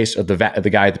 even in the case of the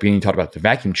guy at the beginning talked about the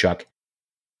vacuum chuck,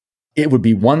 it would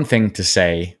be one thing to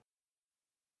say,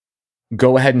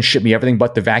 go ahead and ship me everything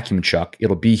but the vacuum chuck.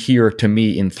 It'll be here to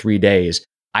me in 3 days.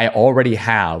 I already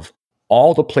have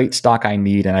all the plate stock I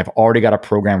need, and I've already got a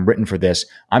program written for this.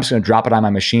 I'm just going to drop it on my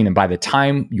machine, and by the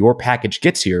time your package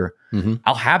gets here,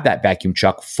 I'll have that vacuum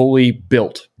chuck fully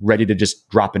built, ready to just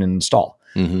drop it and install.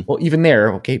 Well, even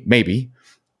there, okay, maybe.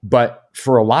 But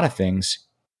for a lot of things,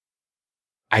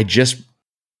 I want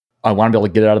to be able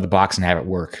to get it out of the box and have it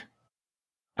work.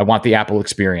 I want the Apple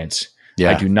experience.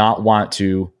 I do not want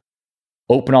to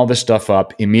open all this stuff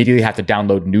up, immediately have to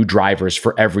download new drivers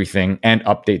for everything and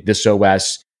update this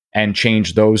OS and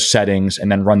change those settings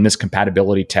and then run this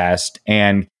compatibility test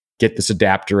and get this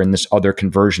adapter and this other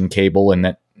conversion cable and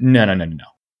that. No.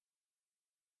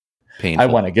 Painful. I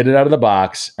want to get it out of the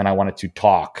box and I want it to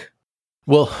talk.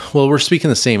 Well, we're speaking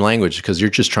the same language because you're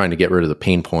just trying to get rid of the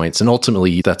pain points. And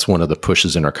ultimately, that's one of the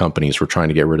pushes in our companies. We're trying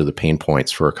to get rid of the pain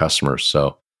points for our customers.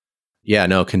 So yeah,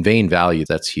 no, conveying value,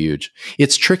 that's huge.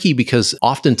 It's tricky because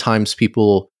oftentimes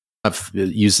people have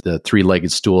used the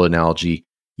 3-legged stool analogy.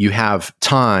 You have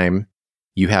time,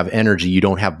 you have energy, you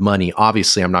don't have money.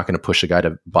 Obviously, I'm not going to push a guy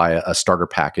to buy a starter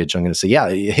package. I'm going to say, yeah,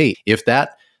 hey, if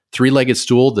that 3-legged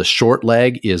stool, the short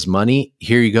leg is money,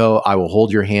 here you go. I will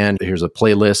hold your hand. Here's a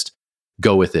playlist.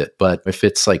 Go with it. But if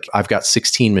it's like I've got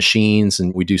 16 machines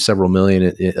and we do several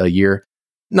million a year,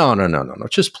 No.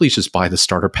 Please just buy the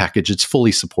starter package. It's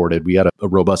fully supported. We got a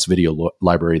robust video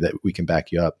library that we can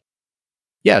back you up.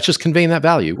 Yeah, it's just conveying that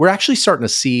value. We're actually starting to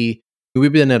see,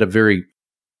 we've been at a very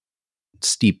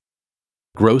steep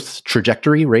growth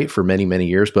trajectory, right, for many, many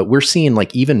years, but we're seeing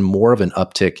like even more of an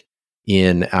uptick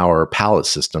in our pallet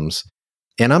systems.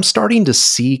 And I'm starting to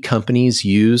see companies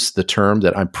use the term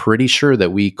that I'm pretty sure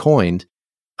that we coined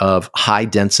of high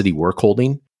density work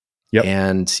holding. Yep.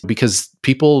 And because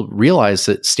people realize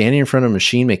that standing in front of a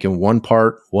machine, making one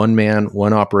part, one man,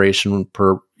 one operation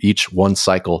per each one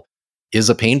cycle is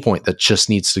a pain point that just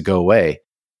needs to go away.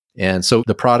 And so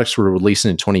the products we're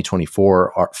releasing in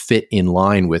 2024 fit in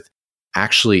line with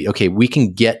actually, okay, we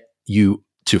can get you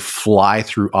to fly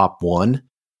through Op 1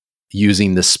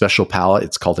 using this special pallet.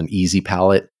 It's called an easy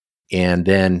pallet. And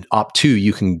then Op 2,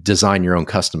 you can design your own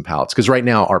custom pallets. Because right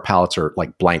now our pallets are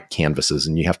like blank canvases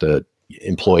and you have to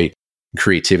employ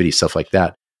creativity, stuff like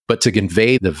that. But to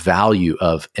convey the value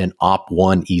of an Op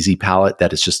 1 easy pallet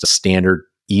that is just a standard,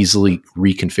 easily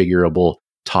reconfigurable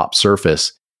top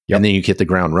surface, and then you hit the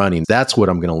ground running. That's what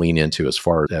I'm going to lean into as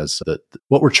far as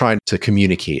what we're trying to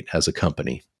communicate as a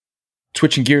company.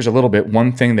 Switching gears a little bit,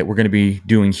 one thing that we're going to be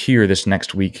doing here this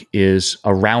next week is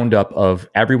a roundup of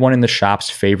everyone in the shop's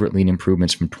favorite lean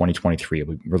improvements from 2023.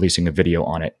 We're releasing a video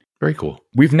on it. Very cool.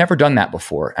 We've never done that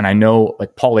before. And I know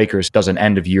like Paul Akers does an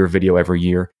end of year video every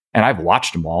year, and I've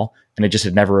watched them all, and it just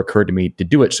had never occurred to me to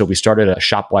do it. So we started a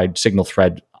shop-wide signal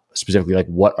thread, specifically like,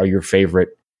 what are your favorite?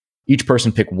 Each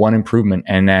person pick one improvement,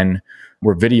 and then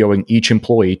we're videoing each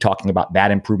employee talking about that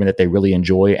improvement that they really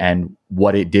enjoy and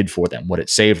what it did for them, what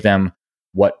it saved them,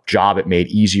 what job it made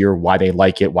easier, why they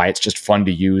like it, why it's just fun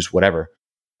to use, whatever.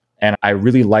 And I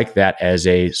really like that as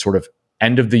a sort of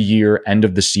end of the year, end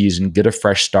of the season, get a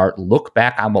fresh start, look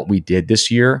back on what we did this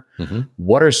year. Mm-hmm.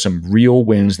 What are some real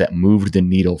wins that moved the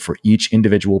needle for each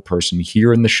individual person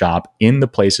here in the shop, in the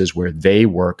places where they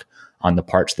work on the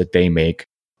parts that they make?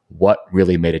 What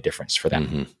really made a difference for them?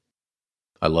 Mm-hmm.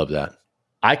 I love that.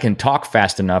 I can talk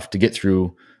fast enough to get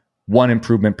through one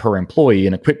improvement per employee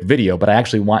in a quick video, but I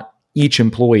actually want each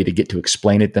employee to get to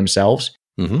explain it themselves,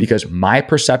 because my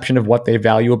perception of what they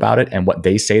value about it and what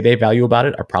they say they value about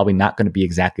it are probably not going to be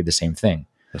exactly the same thing.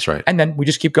 That's right. And then we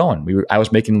just keep going. I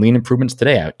was making lean improvements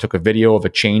today. I took a video of a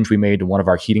change we made to one of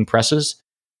our heating presses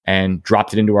and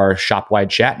dropped it into our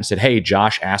shop-wide chat and said, hey,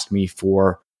 Josh asked me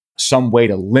for some way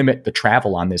to limit the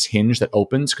travel on this hinge that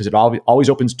opens, because it always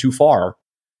opens too far.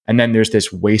 And then there's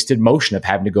this wasted motion of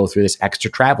having to go through this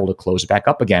extra travel to close it back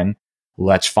up again.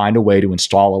 Let's find a way to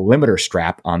install a limiter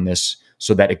strap on this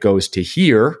so that it goes to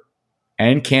here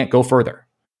and can't go further.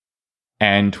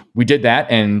 And we did that.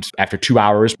 And after 2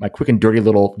 hours, my quick and dirty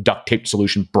little duct tape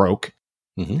solution broke.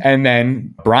 Mm-hmm. And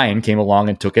then Brian came along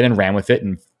and took it and ran with it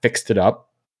and fixed it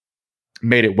up,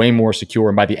 made it way more secure.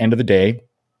 And by the end of the day,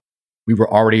 we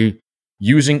were already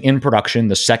using in production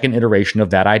the second iteration of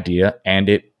that idea, and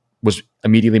it was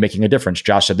immediately making a difference.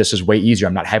 Josh said, this is way easier.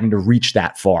 I'm not having to reach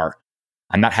that far.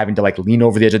 I'm not having to like lean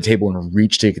over the edge of the table and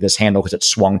reach to get this handle because it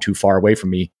swung too far away from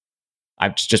me.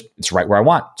 It's right where I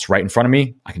want. It's right in front of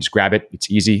me. I can just grab it.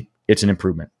 It's easy. It's an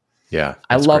improvement. Yeah.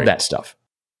 I love that stuff.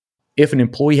 If an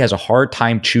employee has a hard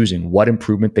time choosing what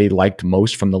improvement they liked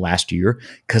most from the last year,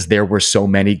 because there were so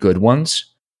many good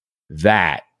ones,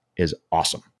 that is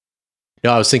awesome.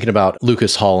 I was thinking about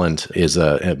Lucas Holland is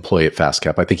an employee at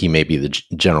FastCap. I think he may be the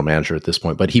general manager at this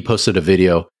point, but he posted a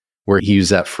video where he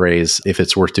used that phrase, if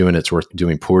it's worth doing, it's worth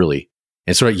doing poorly.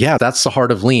 And so, yeah, that's the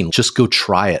heart of lean. Just go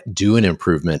try it, do an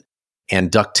improvement.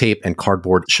 And duct tape and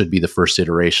cardboard should be the first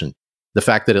iteration. The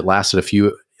fact that it lasted a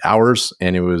few hours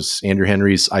and it was Andrew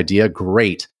Henry's idea,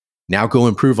 great. Now go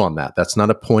improve on that. That's not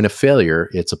a point of failure.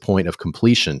 It's a point of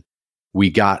completion. We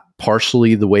got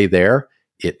partially the way there.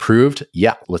 It proved,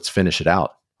 yeah, let's finish it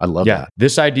out. I love that.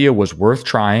 This idea was worth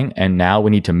trying, and now we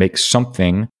need to make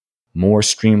something more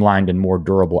streamlined and more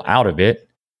durable out of it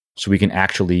so we can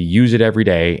actually use it every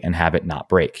day and have it not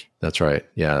break. That's right.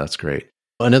 Yeah, that's great.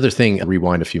 Another thing,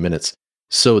 rewind a few minutes.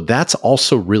 So that's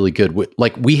also really good.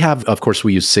 Like we have, of course,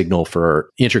 we use Signal for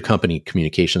intercompany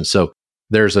communication. So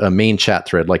there's a main chat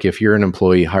thread. Like if you're an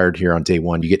employee hired here on day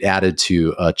one, you get added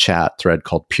to a chat thread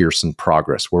called Pearson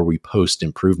Progress, where we post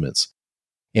improvements.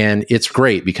 And it's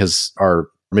great because our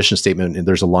mission statement, and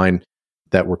there's a line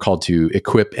that we're called to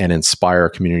equip and inspire a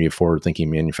community of forward-thinking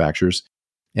manufacturers.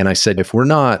 And I said, if we're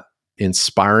not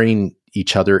inspiring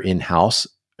each other in-house,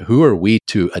 who are we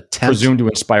to presume to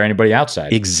inspire anybody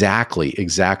outside? Exactly.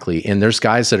 And there's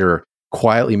guys that are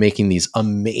quietly making these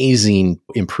amazing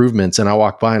improvements. And I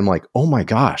walk by and I'm like, oh my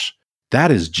gosh,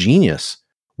 that is genius.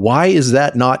 Why is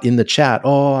that not in the chat?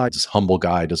 Oh, this humble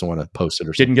guy doesn't want to post it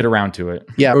or something. Didn't get around to it.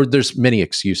 Yeah, or there's many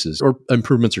excuses or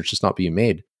improvements are just not being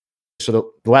made.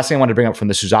 So the last thing I wanted to bring up from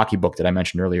the Suzaki book that I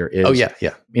mentioned earlier is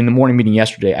in the morning meeting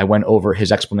yesterday, I went over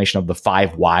his explanation of the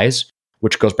 5 whys,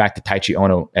 which goes back to Taichi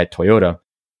Ono at Toyota.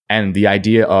 And the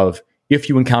idea of if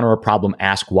you encounter a problem,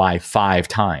 ask why 5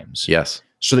 times. Yes.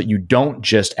 So that you don't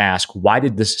just ask, why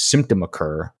did this symptom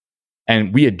occur?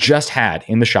 And we had just had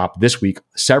in the shop this week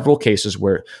several cases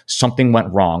where something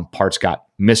went wrong. Parts got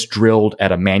misdrilled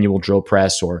at a manual drill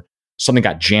press or something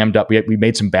got jammed up. We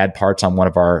made some bad parts on one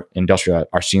of our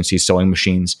our CNC sewing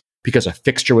machines because a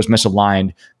fixture was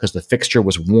misaligned, because the fixture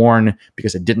was worn,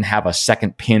 because it didn't have a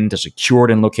second pin to secure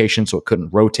it in location so it couldn't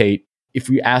rotate. If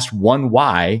we asked one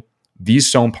why these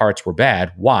sewn parts were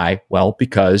bad, why? Well,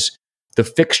 because the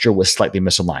fixture was slightly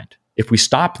misaligned. If we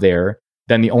stop there,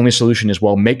 then the only solution is,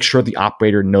 well, make sure the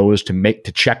operator knows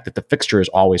to check that the fixture is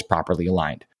always properly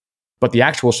aligned. But the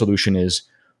actual solution is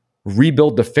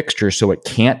rebuild the fixture so it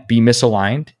can't be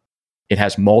misaligned. It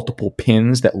has multiple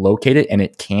pins that locate it and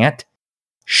it can't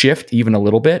shift even a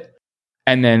little bit.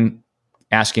 And then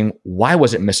asking, why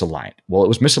was it misaligned? Well, it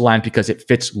was misaligned because it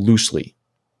fits loosely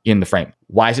in the frame.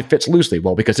 Why does it fit loosely?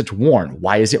 Well, because it's worn.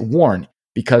 Why is it worn?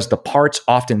 Because the parts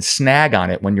often snag on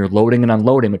it when you're loading and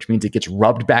unloading, which means it gets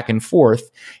rubbed back and forth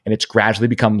and it's gradually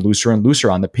become looser and looser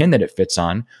on the pin that it fits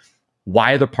on.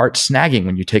 Why are the parts snagging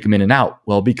when you take them in and out?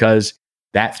 Well, because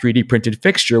that 3D printed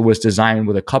fixture was designed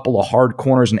with a couple of hard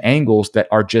corners and angles that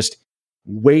are just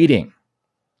waiting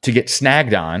to get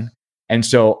snagged on. And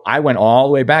so I went all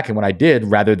the way back. And what I did,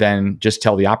 rather than just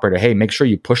tell the operator, hey, make sure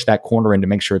you push that corner in to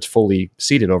make sure it's fully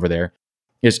seated over there,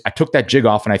 is I took that jig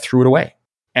off and I threw it away.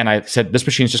 And I said, this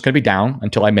machine is just going to be down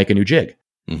until I make a new jig.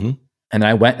 Mm-hmm. And then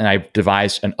I went and I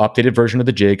devised an updated version of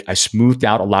the jig. I smoothed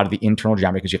out a lot of the internal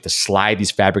geometry because you have to slide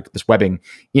this webbing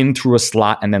in through a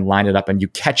slot and then line it up. And you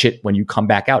catch it when you come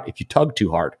back out if you tug too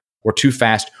hard or too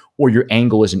fast or your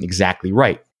angle isn't exactly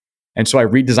right. And so I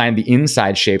redesigned the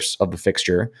inside shapes of the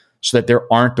fixture so that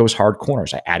there aren't those hard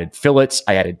corners. I added fillets,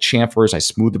 I added chamfers, I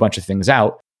smoothed a bunch of things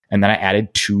out. And then I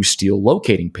added 2 steel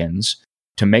locating pins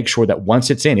to make sure that once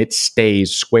it's in, it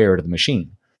stays square to the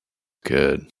machine.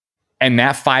 Good. And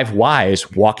that 5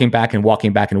 whys, walking back and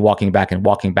walking back and walking back and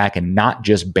walking back and not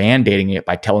just band-aiding it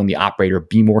by telling the operator,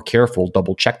 be more careful,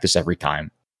 double check this every time.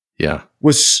 Yeah.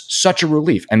 Was such a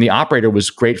relief. And the operator was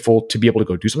grateful to be able to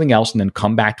go do something else and then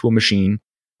come back to a machine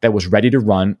that was ready to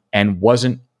run and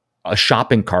wasn't a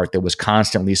shopping cart that was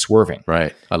constantly swerving.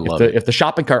 Right. I love it. If the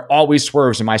shopping cart always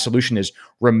swerves, and my solution is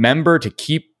remember to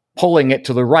keep pulling it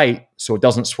to the right so it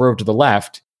doesn't swerve to the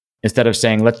left, instead of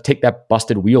saying, let's take that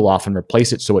busted wheel off and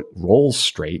replace it so it rolls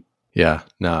straight. Yeah,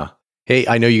 nah. Hey,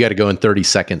 I know you got to go in 30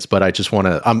 seconds, but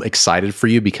I'm excited for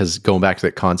you because going back to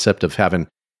that concept of having,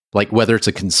 like, whether it's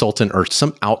a consultant or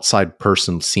some outside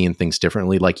person seeing things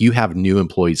differently, like you have new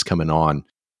employees coming on,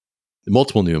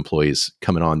 multiple new employees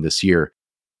coming on this year.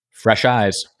 Fresh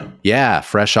eyes. Yeah,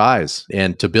 fresh eyes.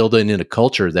 And to build in a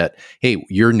culture that, hey,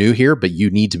 you're new here, but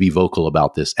you need to be vocal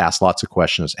about this. Ask lots of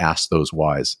questions, ask those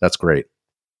whys. That's great.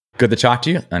 Good to talk to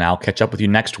you, and I'll catch up with you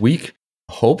next week.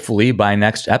 Hopefully, by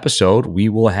next episode, we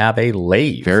will have a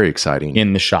lathe. Very exciting.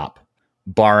 In the shop,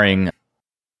 barring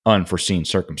unforeseen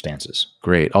circumstances.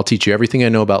 Great. I'll teach you everything I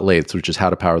know about lathes, which is how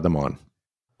to power them on.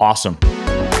 Awesome.